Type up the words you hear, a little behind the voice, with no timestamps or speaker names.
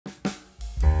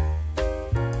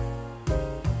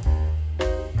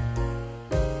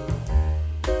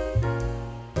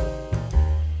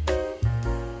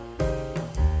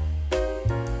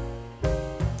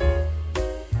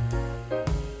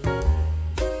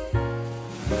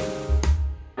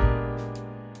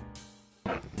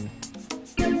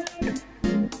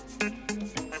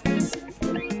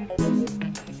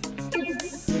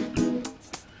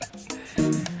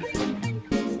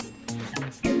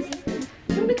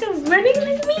running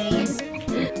like me?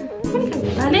 What are you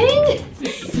running?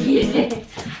 Yeah.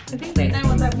 I think they know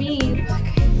what that means.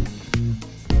 Okay.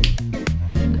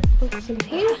 Put some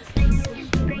here.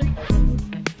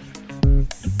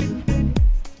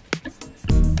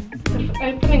 The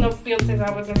opening of Beyonce's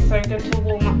album is so good to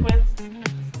warm up with.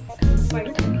 It's like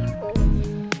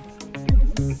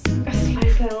a slow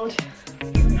build.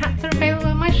 Hats are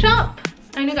available in my shop.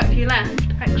 I only got a few left,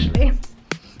 actually.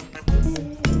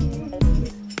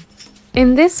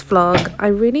 In this vlog, I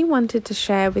really wanted to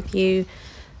share with you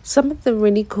some of the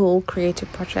really cool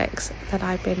creative projects that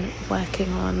I've been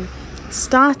working on,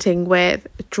 starting with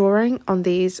drawing on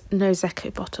these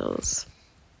Noseko bottles.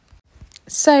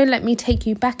 So let me take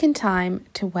you back in time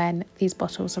to when these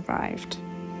bottles arrived.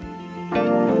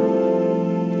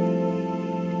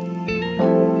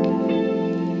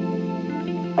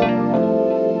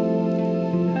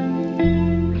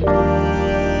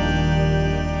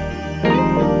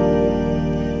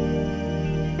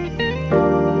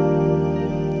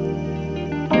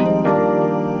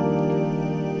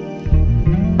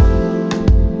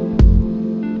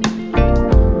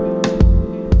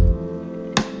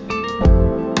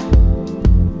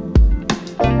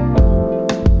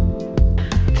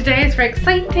 Today is very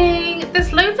exciting.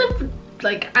 There's loads of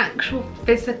like actual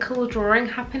physical drawing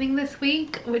happening this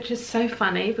week, which is so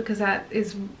funny because that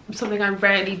is something I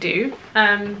rarely do.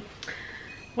 When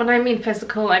I mean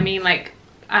physical, I mean like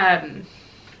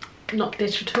not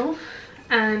digital.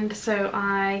 And so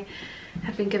I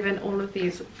have been given all of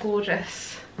these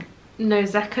gorgeous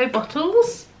Noseko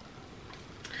bottles,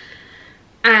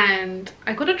 and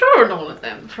I got a draw on all of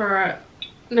them for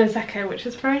Noseko, which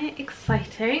is very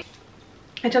exciting.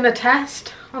 I've done a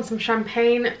test on some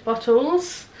champagne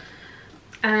bottles,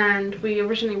 and we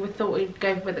originally thought we'd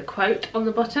go with a quote on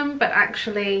the bottom, but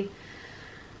actually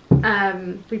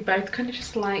we both kind of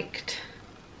just liked,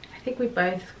 I think we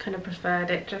both kind of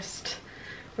preferred it just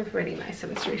with really nice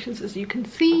illustrations. As you can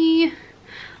see,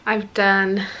 I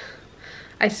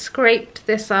scraped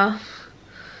this off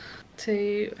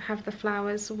to have the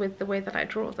flowers with the way that I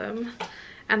draw them,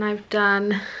 and I've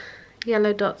done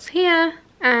yellow dots here.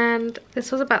 And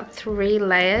this was about 3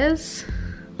 layers.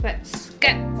 Let's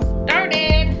get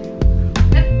started.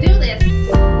 Let's do this.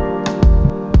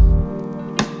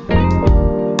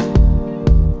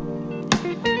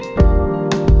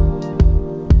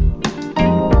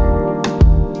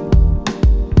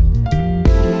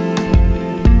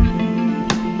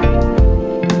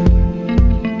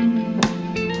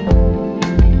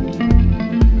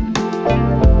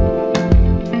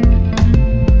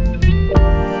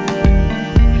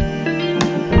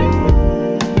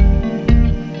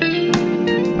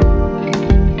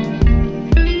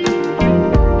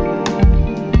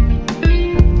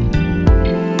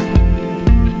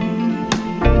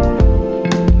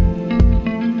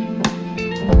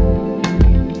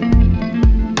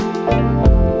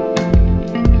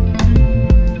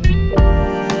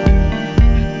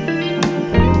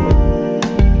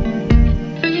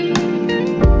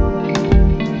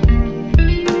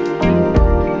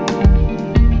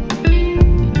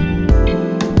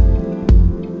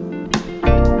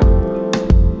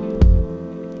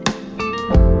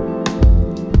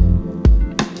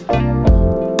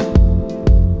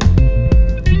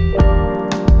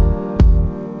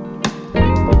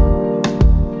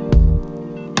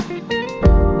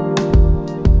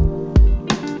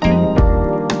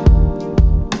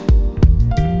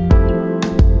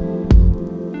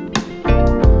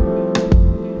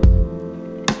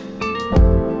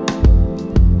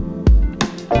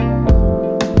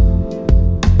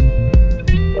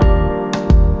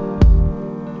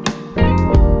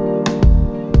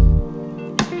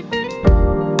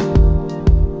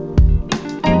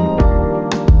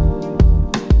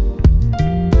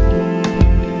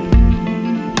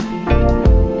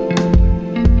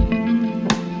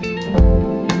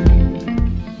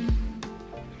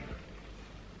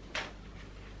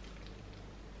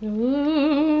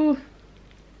 Ooh.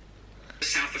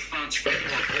 South of France.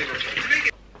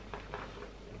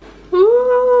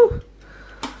 Ooh.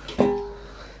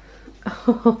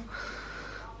 Oh.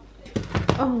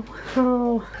 Oh,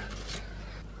 wow.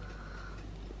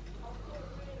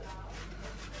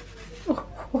 Oh,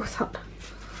 what's that?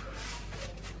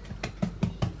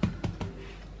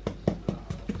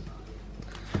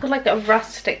 Like a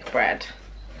rustic bread.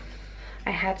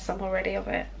 I had some already of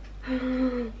it.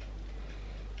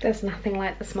 There's nothing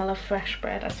like the smell of fresh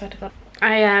bread, I swear to God.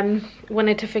 I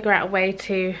wanted to figure out a way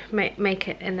to make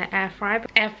it in the air fryer.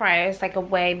 Air fryer is like a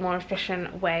way more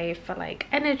efficient way for like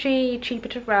energy, cheaper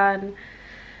to run.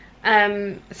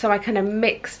 So I kind of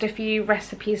mixed a few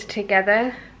recipes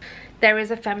together There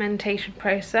is a fermentation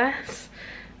process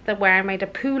where I made a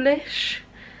poolish,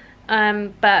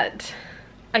 but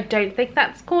I don't think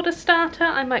that's called a starter.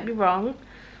 I might be wrong.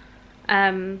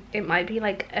 It might be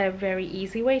like a very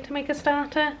easy way to make a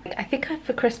starter. I think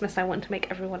for Christmas I want to make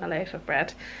everyone a loaf of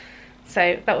bread,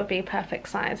 so that would be a perfect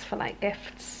size for like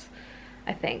gifts,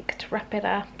 I think, to wrap it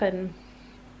up. And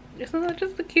isn't that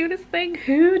just the cutest thing?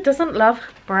 Who doesn't love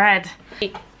bread?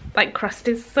 Like, crust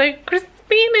is so crispy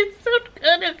and it's so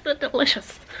good, it's so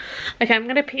delicious. Okay, I'm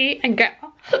gonna pee and get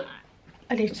up.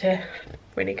 I need to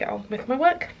really get on with my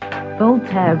work.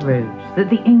 Voltaire wrote that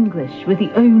the English were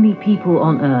the only people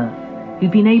on earth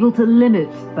who'd been able to limit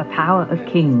the power of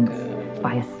kings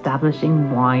by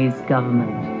establishing wise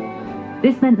government.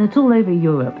 This meant that all over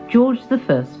Europe, George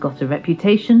I got a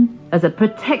reputation as a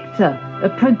protector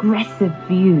of progressive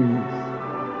views.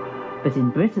 But in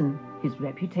Britain, his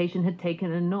reputation had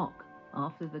taken a knock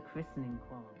after the christening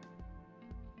quarrel.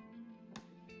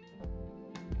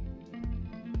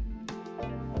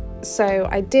 So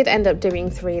I did end up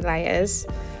doing 3 layers,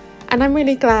 and I'm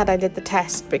really glad I did the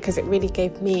test because it really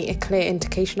gave me a clear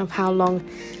indication of how long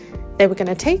they were going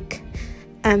to take.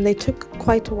 And they took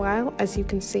quite a while, as you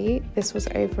can see. This was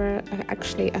over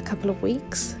actually a couple of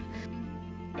weeks.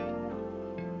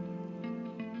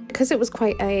 Because it was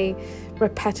quite a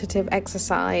repetitive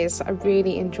exercise, I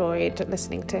really enjoyed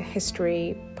listening to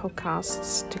history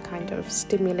podcasts to kind of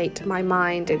stimulate my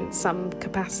mind in some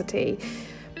capacity,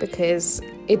 because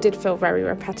it did feel very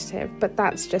repetitive. But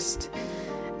that's just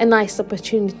a nice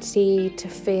opportunity to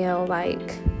feel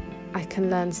like I can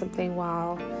learn something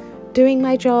while doing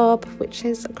my job, which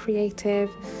is creative.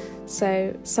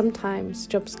 So sometimes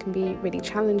jobs can be really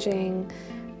challenging,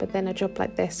 but then a job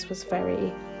like this was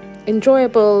very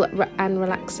enjoyable and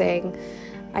relaxing.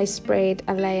 I sprayed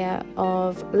a layer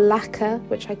of lacquer,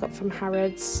 which I got from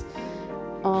Harrods,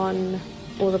 on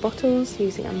all the bottles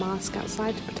using a mask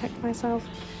outside to protect myself.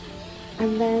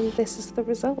 And then this is the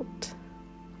result.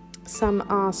 Some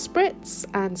are spritz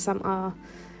and some are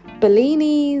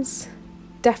Bellinis.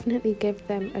 Definitely give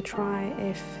them a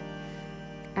try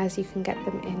as you can get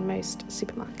them in most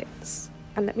supermarkets.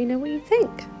 And let me know what you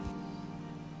think.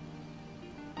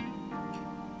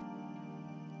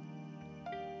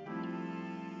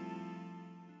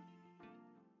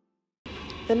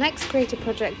 The next creative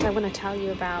project I want to tell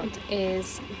you about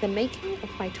is the making of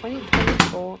my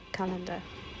 2024 calendar.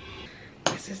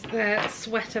 This is the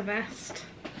sweater vest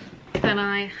that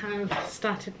I have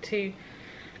started to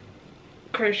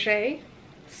crochet.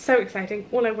 So exciting.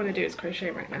 All I want to do is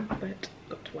crochet right now, but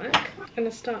got to work. I'm going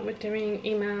to start with doing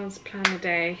emails, plan the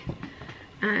day,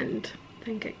 and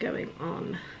then get going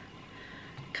on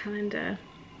calendar,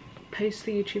 post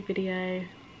the YouTube video.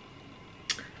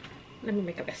 Let me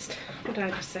make a list. What did I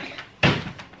just say?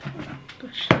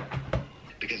 Gosh.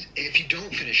 Because if you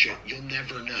don't finish it, you'll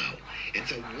never know. And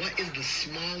so what is the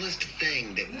smallest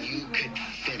thing that you could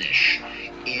finish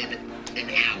in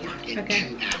an hour, in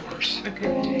 2 hours?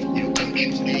 Okay. You know, could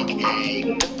you make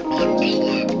a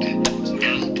unplugged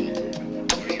album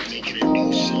where you're making a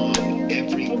new song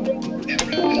every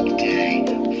weekday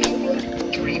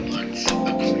for 3 months, a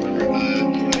quarter,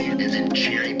 and then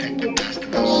cherry pick the best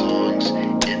of those songs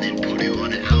and then put it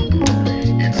on an album?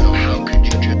 And so how could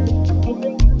you just...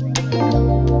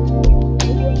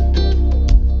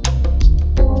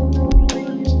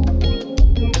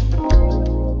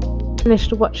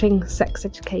 Finished watching Sex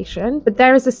Education, but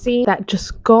there is a scene that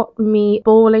just got me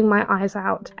bawling my eyes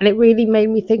out, and it really made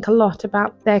me think a lot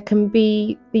about there can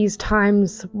be these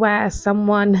times where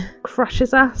someone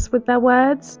crushes us with their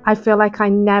words. I feel like I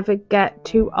never get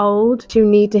too old to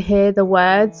need to hear the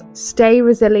words. Stay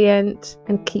resilient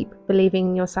and keep believing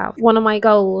in yourself. One of my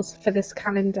goals for this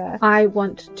calendar, I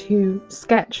want to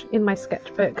sketch in my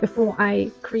sketchbook before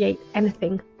I create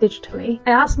anything digitally.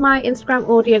 I asked my Instagram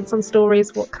audience on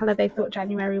stories what colour they thought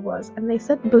January was, and they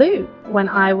said blue when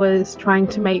I was trying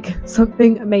to make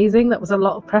something amazing that was a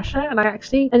lot of pressure, and I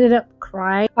actually ended up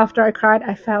crying. After I cried,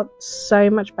 I felt so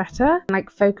much better, like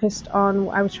focused on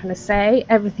what I was trying to say.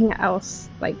 Everything else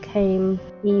like came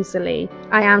easily.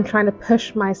 I am trying to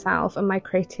push myself and my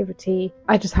creativity.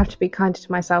 I just have to be kinder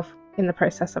to myself in the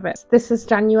process of it. This is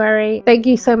January. Thank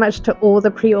you so much to all the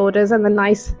pre-orders and the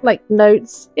nice like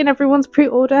notes in everyone's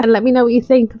pre-order, and let me know what you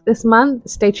think of this month.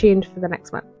 Stay tuned for the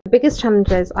next month. The biggest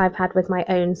challenges I've had with my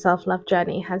own self-love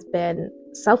journey has been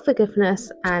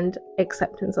self-forgiveness and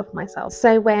acceptance of myself.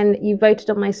 So when you voted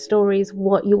on my stories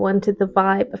what you wanted the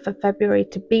vibe for February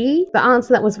to be, the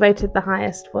answer that was voted the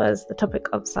highest was the topic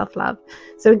of self-love.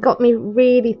 So it got me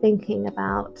really thinking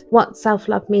about what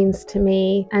self-love means to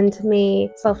me, and to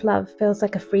me self-love feels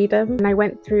like a freedom. And I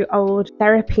went through old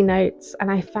therapy notes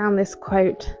and I found this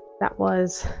quote that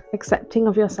was, accepting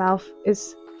of yourself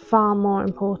is far more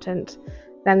important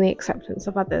than the acceptance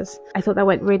of others. I thought that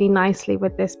went really nicely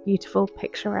with this beautiful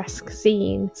picturesque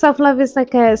scene. Self-love is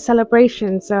like a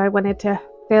celebration, so I wanted to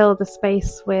fill the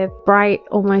space with bright,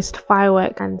 almost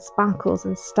firework and sparkles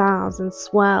and stars and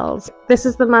swirls. This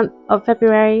is the month of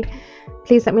February.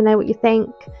 Please let me know what you think.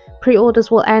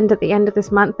 Pre-orders will end at the end of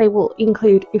this month. They will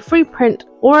include a free print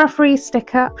or a free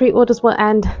sticker. Pre-orders will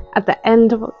end at the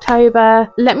end of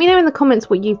October. Let me know in the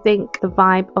comments what you think the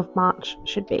vibe of March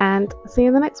should be, and see you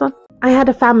in the next one. I had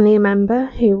a family member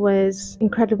who was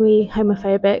incredibly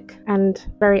homophobic and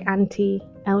very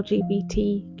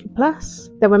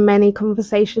anti-LGBTQ+. There were many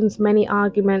conversations, many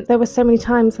arguments. There were so many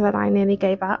times that I nearly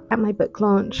gave up. At my book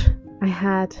launch, I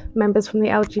had members from the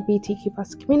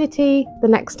LGBTQ+ community. The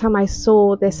next time I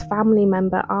saw this family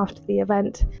member after the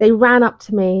event, they ran up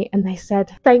to me and they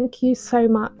said, "Thank you so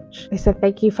much." They said,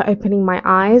 "Thank you for opening my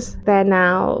eyes." They're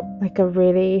now like a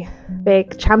really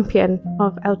big champion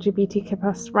of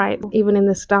LGBTQ+ rights, even in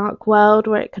this dark world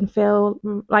where it can feel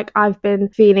like I've been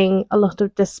feeling a lot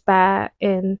of despair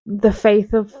in the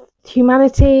faith of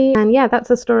humanity. And yeah, that's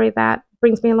a story that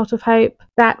brings me a lot of hope.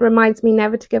 That reminds me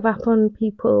never to give up on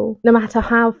people. No matter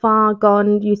how far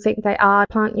gone you think they are,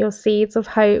 plant your seeds of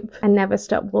hope and never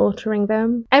stop watering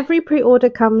them. Every pre-order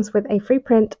comes with a free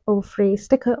print or free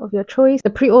sticker of your choice.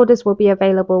 The pre-orders will be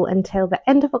available until the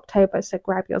end of October, so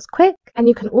grab yours quick. And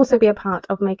you can also be a part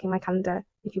of making my calendar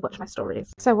if you watch my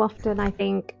stories. So often I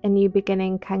think a new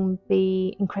beginning can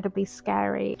be incredibly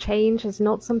scary. Change is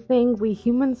not something we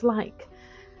humans like,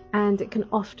 and it can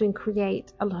often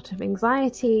create a lot of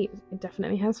anxiety. It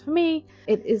definitely has for me.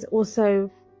 It is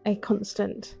also a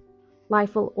constant.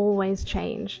 Life will always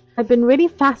change. I've been really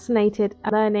fascinated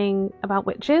at learning about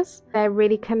witches. They're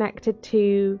really connected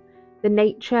to the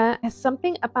nature. There's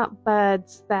something about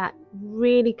birds that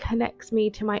really connects me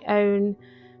to my own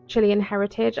Chilean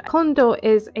heritage. Condor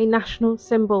is a national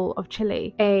symbol of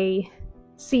Chile, a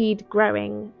seed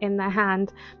growing in their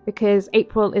hand, because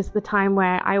April is the time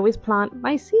where I always plant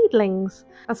my seedlings.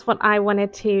 That's what I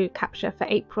wanted to capture for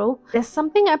April. There's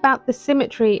something about the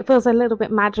symmetry, it feels a little bit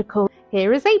magical.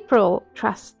 Here is April.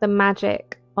 Trust the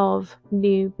magic of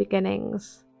new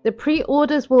beginnings. The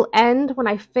pre-orders will end when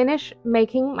I finish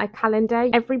making my calendar.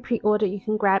 Every pre-order you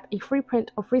can grab a free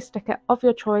print or free sticker of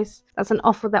your choice. That's an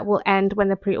offer that will end when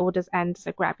the pre-orders end,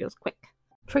 so grab yours quick.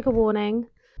 Trigger warning.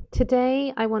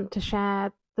 Today I want to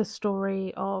share the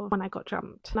story of when I got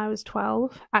jumped. When I was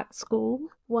 12 at school,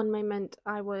 one moment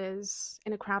I was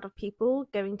in a crowd of people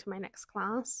going to my next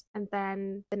class, and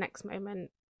then the next moment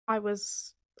I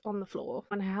was on the floor.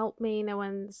 No one helped me, no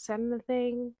one said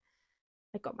anything.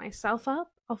 I got myself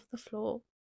up off the floor,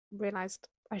 realised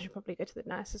I should probably go to the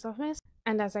nurse's office,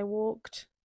 and as I walked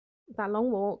that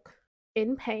long walk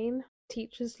in pain,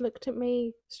 teachers looked at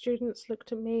me, students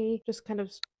looked at me, just kind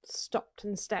of stopped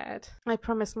and stared. I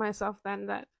promised myself then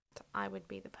that I would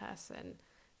be the person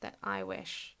that I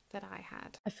wish that I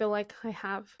had. I feel like I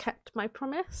have kept my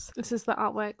promise. This is the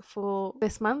artwork for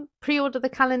this month. Pre-order the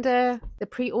calendar. The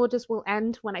pre-orders will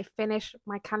end when I finish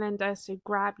my calendar, so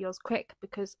grab yours quick,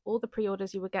 because all the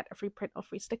pre-orders you will get a free print or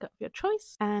free sticker of your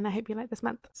choice. And I hope you like this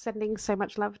month. Sending so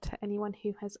much love to anyone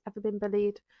who has ever been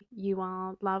bullied. You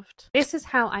are loved. This is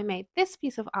how I made this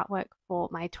piece of artwork for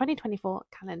my 2024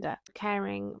 calendar.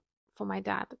 Caring for my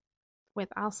dad with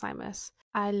Alzheimer's,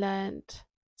 I learned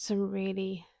some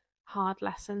really hard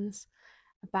lessons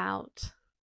about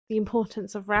the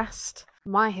importance of rest.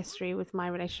 My history with my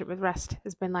relationship with rest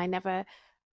has been I never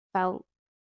felt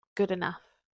good enough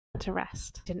to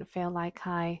rest. Didn't feel like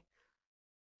I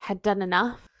had done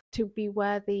enough to be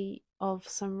worthy of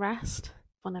some rest.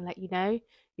 I want to let you know,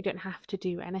 you don't have to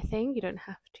do anything. You don't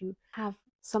have to have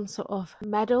some sort of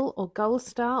medal or gold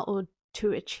star or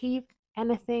to achieve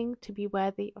anything to be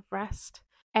worthy of rest.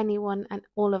 Anyone and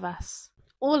all of us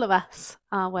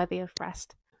are worthy of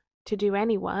rest. To do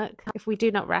any work, if we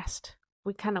do not rest,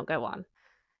 we cannot go on,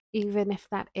 even if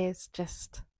that is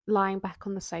just lying back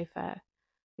on the sofa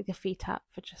with your feet up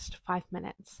for just 5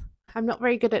 minutes. I'm not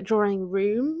very good at drawing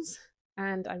rooms,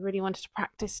 and I really wanted to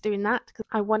practice doing that because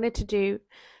I wanted to do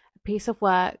a piece of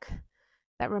work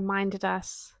that reminded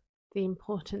us the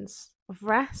importance of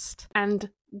rest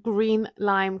and green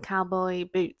lime cowboy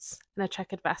boots and a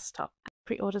checkered vest top.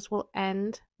 Pre-orders will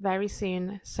end very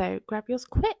soon, so grab yours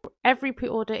quick. Every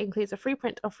pre-order includes a free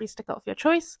print or free sticker of your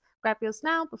choice. Grab yours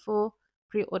now before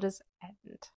pre-orders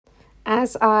end.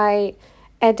 As I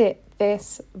edit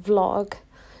this vlog,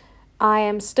 I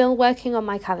am still working on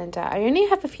my calendar. I only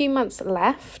have a few months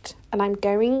left, and I'm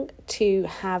going to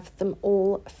have them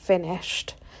all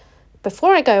finished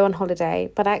before I go on holiday.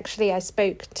 But actually I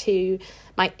spoke to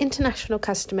my international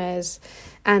customers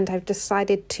and I've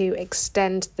decided to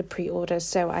extend the pre-order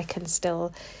so I can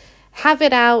still have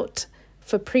it out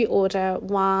for pre-order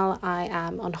while I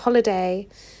am on holiday.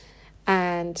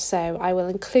 And so I will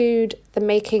include the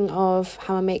making of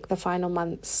how I make the final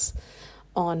months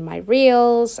on my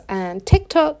reels and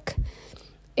TikTok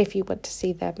if you want to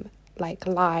see them like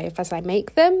live as I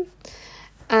make them.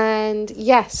 And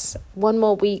yes, one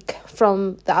more week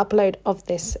from the upload of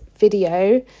this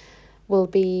video will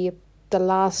be the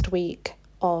last week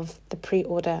of the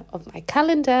pre-order of my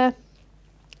calendar.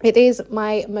 It is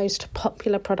my most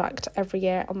popular product every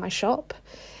year on my shop,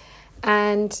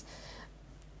 and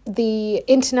the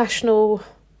international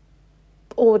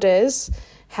orders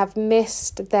have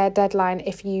missed their deadline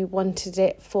if you wanted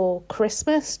it for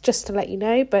Christmas, just to let you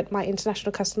know. But my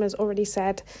international customers already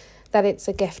said that it's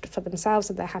a gift for themselves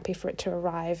and they're happy for it to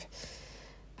arrive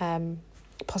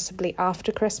possibly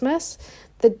after Christmas.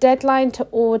 The deadline to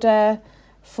order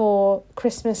for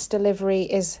Christmas delivery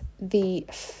is the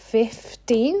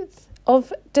 15th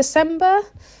of December.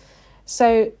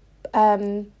 So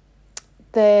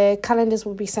the calendars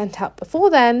will be sent out before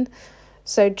then.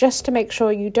 So just to make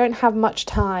sure you don't have much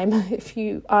time if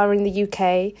you are in the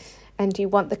UK and you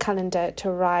want the calendar to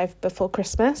arrive before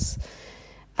Christmas.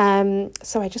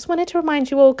 So I just wanted to remind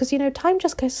you all, because, time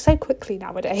just goes so quickly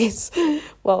nowadays.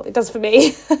 Well, it does for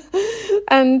me.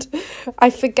 And I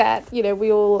forget,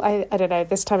 we all, I don't know,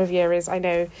 this time of year is, I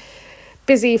know,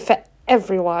 busy for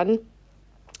everyone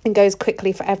and goes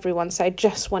quickly for everyone. So I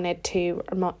just wanted to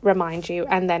remind you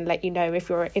and then let you know if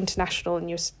you're international and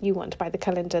you want to buy the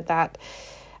calendar that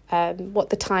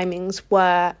what the timings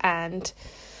were. And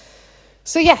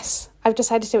so yes, I've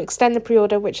decided to extend the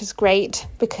pre-order, which is great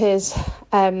because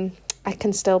I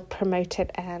can still promote it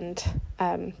and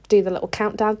do the little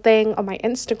countdown thing on my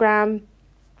Instagram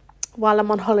while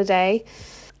I'm on holiday.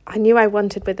 I knew I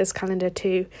wanted with this calendar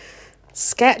to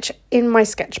sketch in my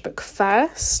sketchbook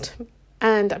first,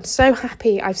 and I'm so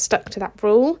happy I've stuck to that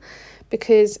rule,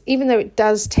 because even though it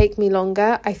does take me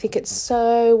longer, I think it's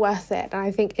so worth it. And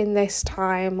I think in this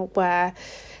time where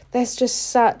there's just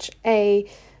such a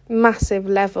massive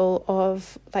level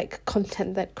of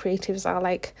content that creatives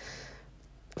are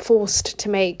forced to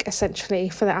make essentially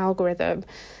for the algorithm,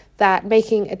 that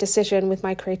making a decision with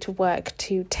my creative work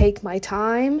to take my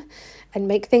time and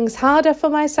make things harder for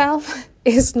myself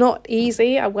is not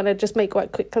easy. I want to just make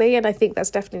work quickly, and I think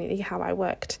that's definitely how I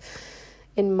worked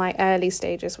in my early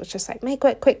stages, was just make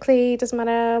work quickly, doesn't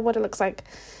matter what it looks like.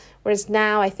 Whereas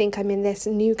now I think I'm in this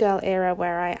new girl era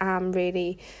where I am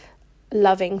really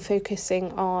loving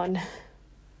focusing on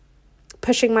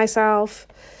pushing myself.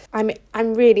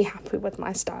 I'm really happy with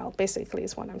my style, basically,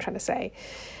 is what I'm trying to say.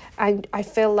 I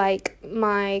feel like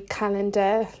my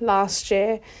calendar last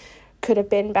year could have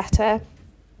been better,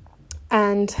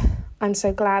 and I'm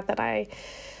so glad that I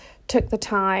took the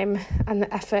time and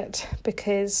the effort,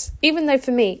 because even though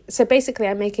for me, so basically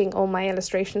I'm making all my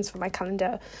illustrations for my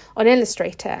calendar on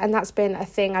Illustrator, and that's been a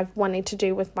thing I've wanted to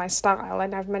do with my style,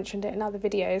 and I've mentioned it in other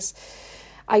videos.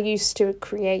 I used to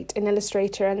create in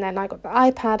Illustrator, and then I got the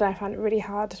iPad and I found it really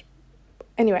hard.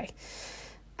 Anyway,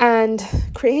 and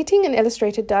creating in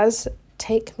Illustrator does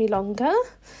take me longer,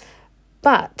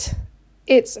 but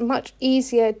it's much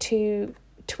easier to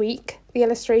tweak the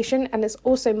illustration, and it's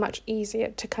also much easier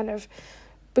to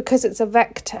because it's a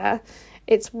vector,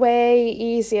 it's way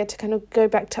easier to go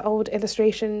back to old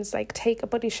illustrations, take a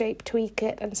body shape, tweak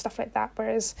it and stuff like that,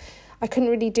 whereas I couldn't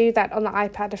really do that on the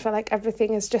iPad. I feel like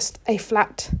everything is just a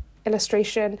flat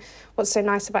illustration. What's so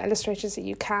nice about Illustrator is that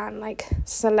you can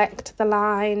select the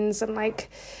lines and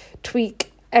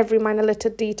tweak every minor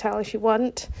little detail if you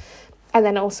want, and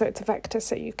then also it's a vector,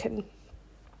 so you can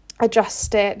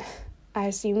adjust it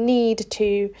as you need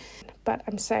to. But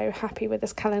I'm so happy with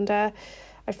this calendar.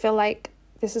 I feel like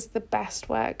this is the best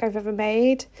work I've ever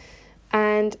made,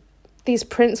 and these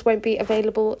prints won't be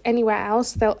available anywhere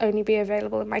else. They'll only be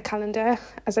available in my calendar,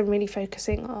 as I'm really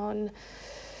focusing on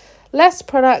less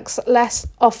products, less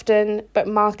often, but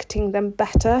marketing them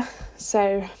better.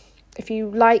 So if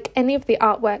you like any of the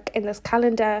artwork in this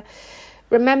calendar,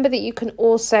 remember that you can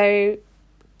also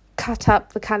cut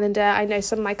up the calendar. I know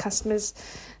some of my customers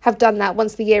have done that.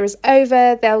 Once the year is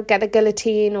over, they'll get a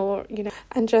guillotine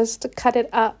and just cut it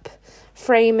up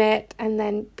frame it, and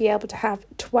then be able to have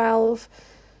 12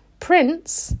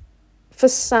 prints for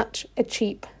such a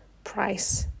cheap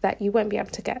price that you won't be able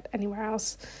to get anywhere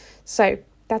else. So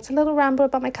that's a little ramble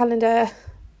about my calendar.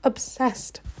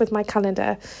 Obsessed with my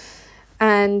calendar,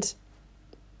 and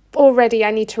already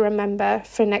I need to remember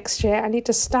for next year I need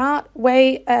to start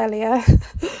way earlier.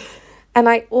 And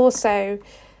I also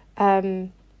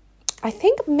I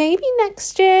think maybe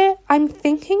next year I'm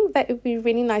thinking that it would be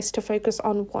really nice to focus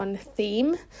on one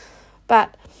theme,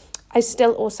 but I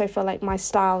still also feel like my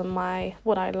style and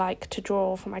what I like to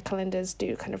draw for my calendars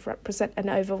do kind of represent an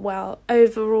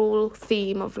overall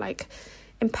theme of like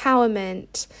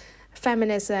empowerment,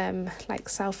 feminism, like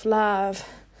self-love,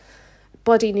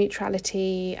 body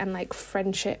neutrality, and like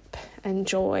friendship and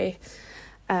joy.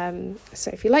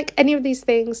 So if you like any of these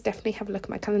things, definitely have a look at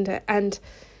my calendar. And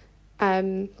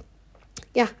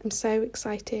yeah, I'm so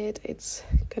excited. It's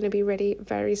going to be ready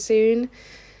very soon.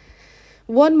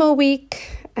 One more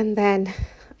week and then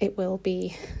it will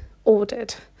be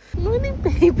ordered. Morning,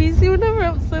 babies. You were never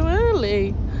up so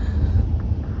early.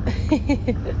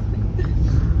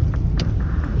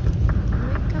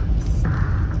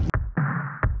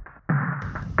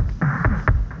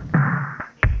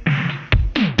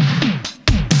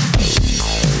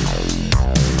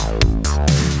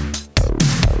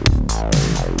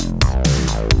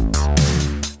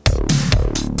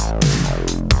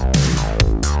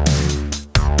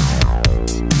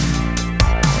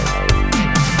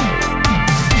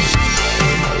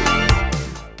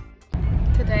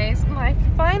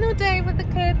 Day with the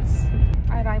kids,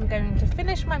 and I'm going to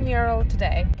finish my mural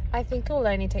today. I think it will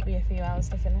only take me a few hours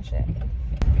to finish it,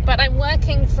 but I'm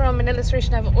working from an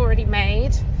illustration I've already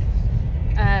made, so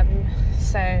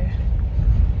I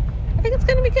think it's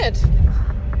going to be good.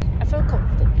 I feel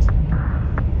confident.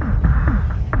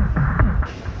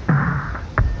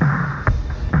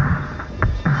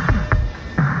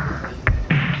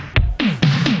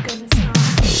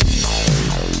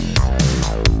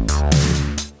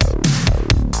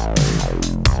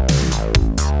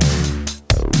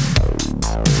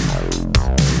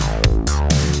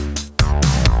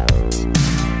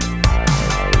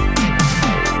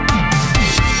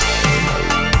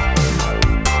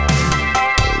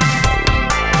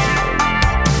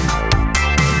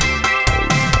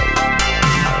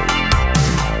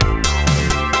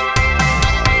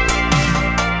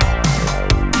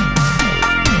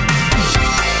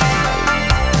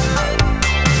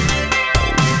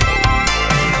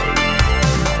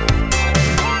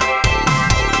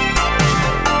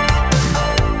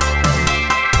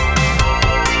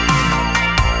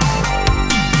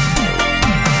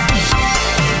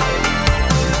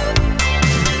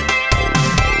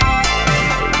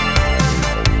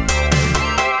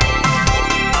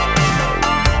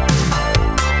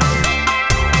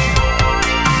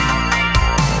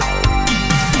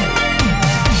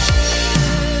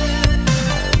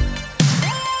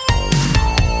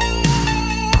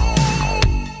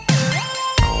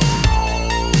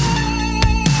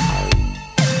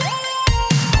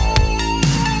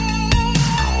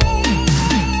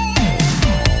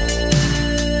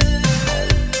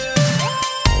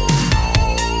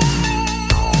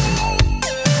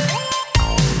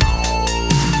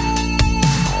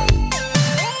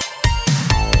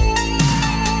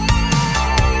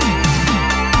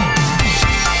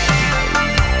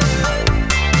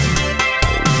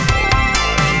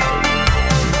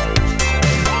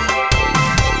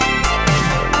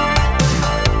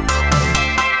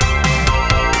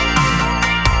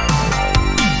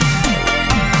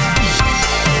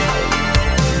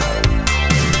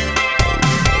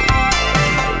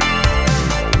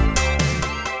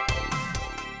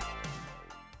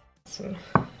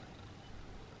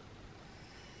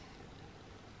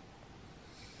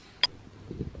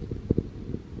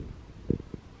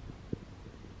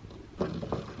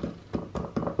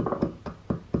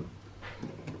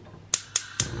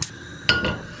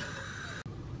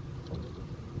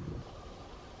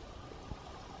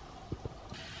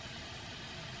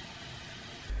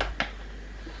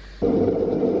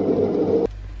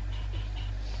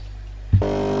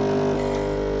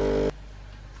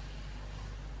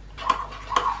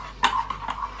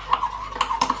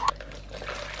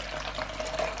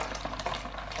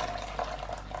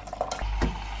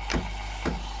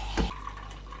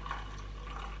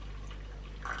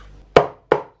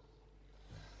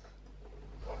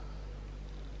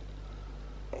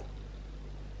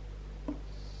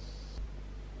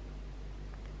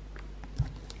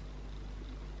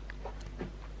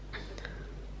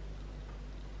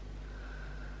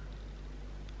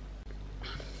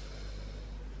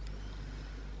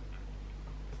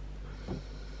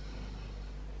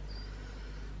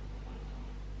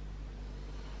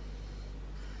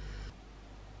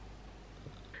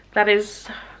 That is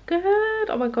so good.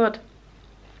 Oh my god.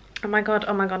 Oh my god,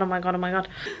 oh my god, oh my god, oh my god.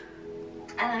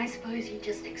 And I suppose you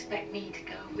just expect me to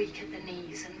go weak at the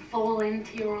knees and fall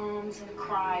into your arms and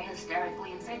cry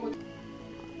hysterically and say, well,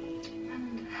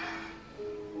 and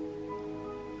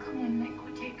come on, Nick,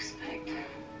 what do you expect?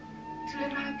 To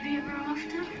live happily ever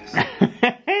after?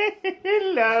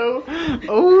 Hello.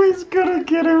 Always gotta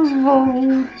get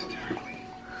involved.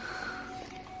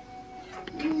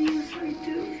 You usually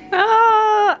do.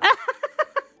 Oh,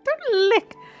 don't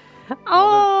lick.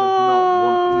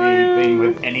 Oh, Does not want me being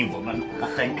with any woman, I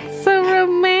think. so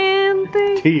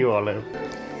romantic. To you, Olive.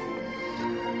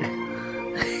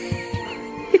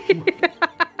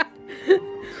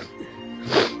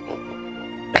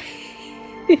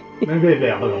 And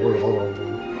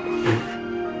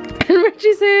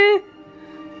Richie's here.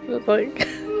 It's like,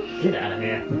 Get out of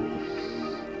here.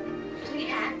 We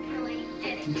actually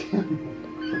did it.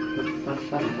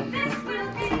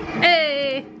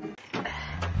 hey.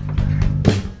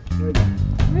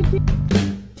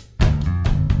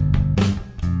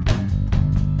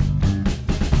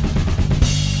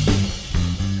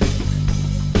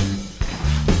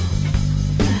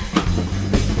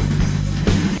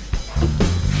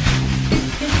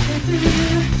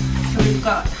 So we've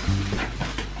got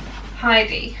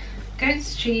Heidi,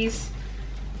 goat's cheese,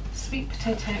 sweet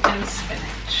potato and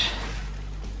spinach.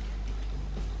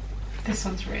 This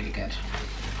one's really good.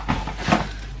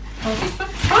 Oh, so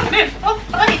funny.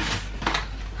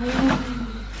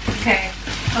 Okay.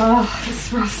 Oh, this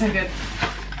smells so good.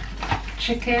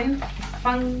 Chicken,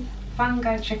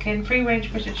 fungi chicken, free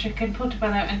range butcher chicken,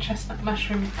 portobello and chestnut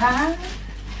mushroom pie.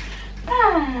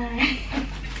 Bye.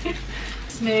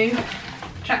 Smooth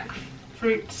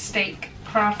jackfruit steak,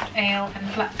 craft ale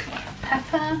and black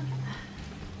pepper.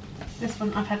 This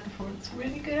one I've had before, it's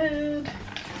really good.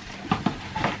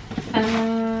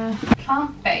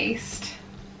 Plant-based.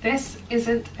 This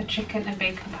isn't a chicken and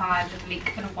bacon pie with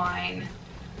leek and wine.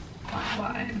 White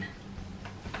wine.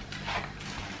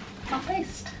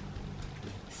 Plant-based.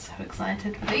 So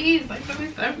excited for these. Like, this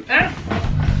is so good.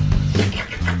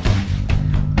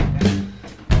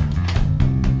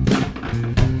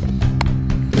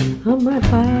 Oh my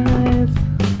pies.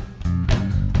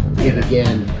 Yet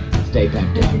again, stay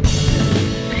back down.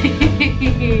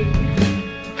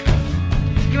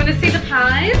 You want to see the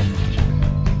pies?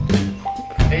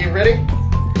 Are you ready?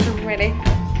 I'm ready.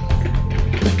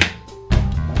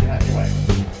 I'll be out your way.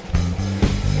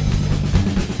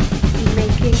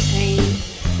 Making a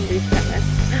reset.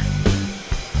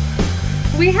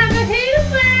 We have a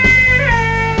Hoover!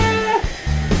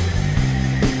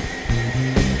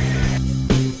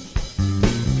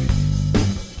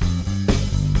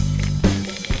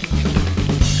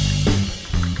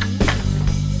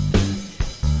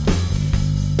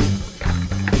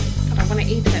 I want to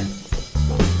eat it.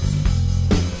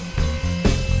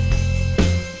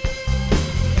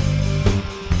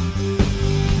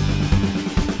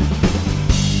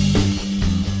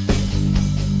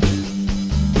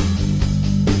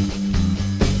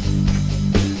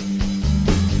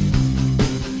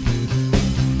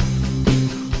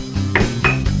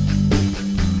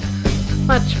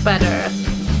 Much better.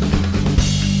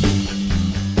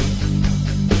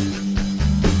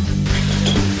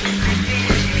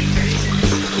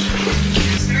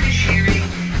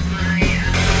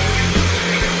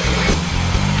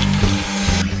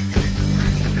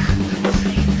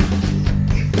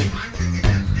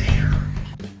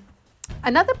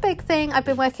 Another big thing I've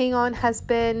been working on has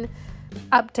been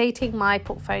updating my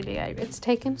portfolio. It's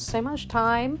taken so much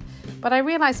time, but I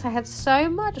realized I had so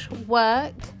much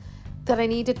work that I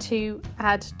needed to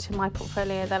add to my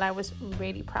portfolio that I was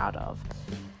really proud of.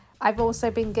 I've also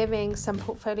been giving some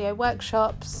portfolio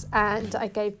workshops, and I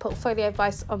gave portfolio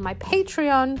advice on my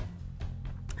Patreon.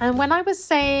 And when I was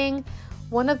saying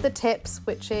one of the tips,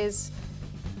 which is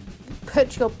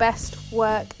put your best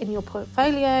work in your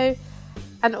portfolio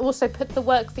and also put the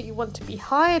work that you want to be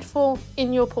hired for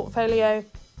in your portfolio,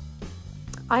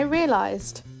 I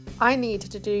realized I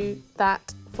needed to do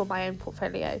that for my own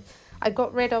portfolio. I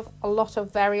got rid of a lot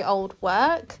of very old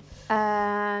work,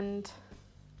 and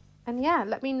yeah,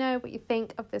 let me know what you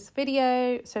think of this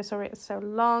video. So sorry it's so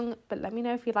long, but let me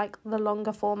know if you like the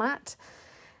longer format.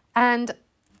 And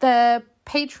the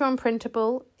Patreon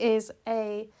printable is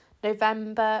a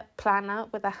November planner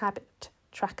with a habit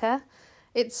tracker.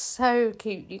 It's so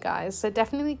cute, you guys, so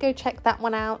definitely go check that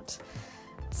one out.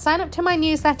 Sign up to my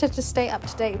newsletter to stay up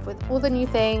to date with all the new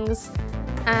things,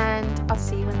 and I'll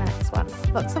see you in the next one.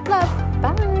 Lots of love.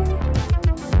 Bye.